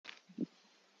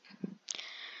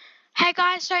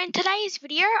Hey guys, so in today's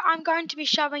video I'm going to be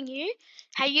showing you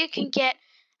how you can get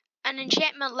an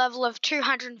enchantment level of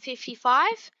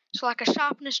 255, so like a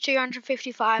sharpness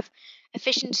 255,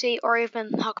 efficiency, or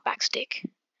even knockback stick.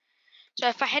 So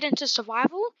if I head into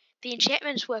survival, the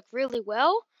enchantments work really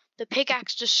well. The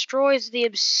pickaxe destroys the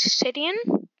obsidian,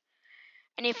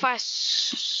 and if I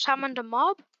summoned a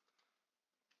mob,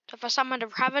 so if I summoned a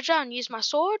ravager and used my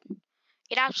sword,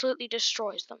 it absolutely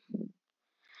destroys them.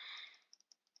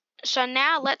 So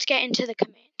now let's get into the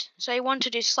command. So you want to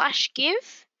do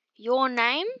 /give your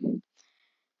name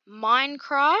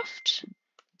Minecraft :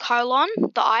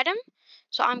 the item.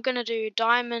 So I'm going to do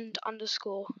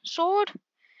diamond_sword.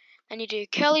 Then you do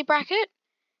curly bracket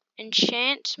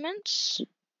enchantments :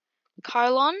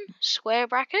 square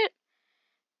bracket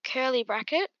curly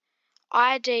bracket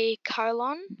ID :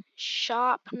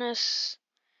 sharpness.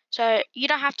 So you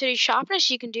don't have to do sharpness,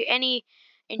 you can do any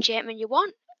enchantment you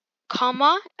want,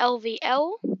 comma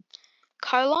LVL :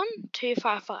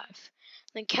 255.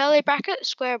 Then curly bracket,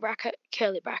 square bracket,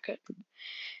 curly bracket.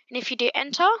 And if you do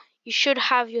enter, you should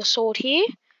have your sword here.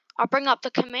 I'll bring up the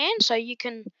command so you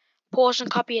can pause and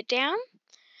copy it down.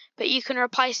 But you can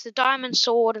replace the diamond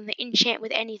sword and the enchant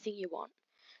with anything you want.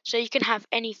 So you can have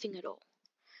anything at all.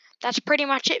 That's pretty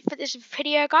much it for this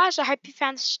video, guys. I hope you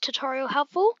found this tutorial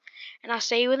helpful, and I'll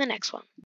see you in the next one.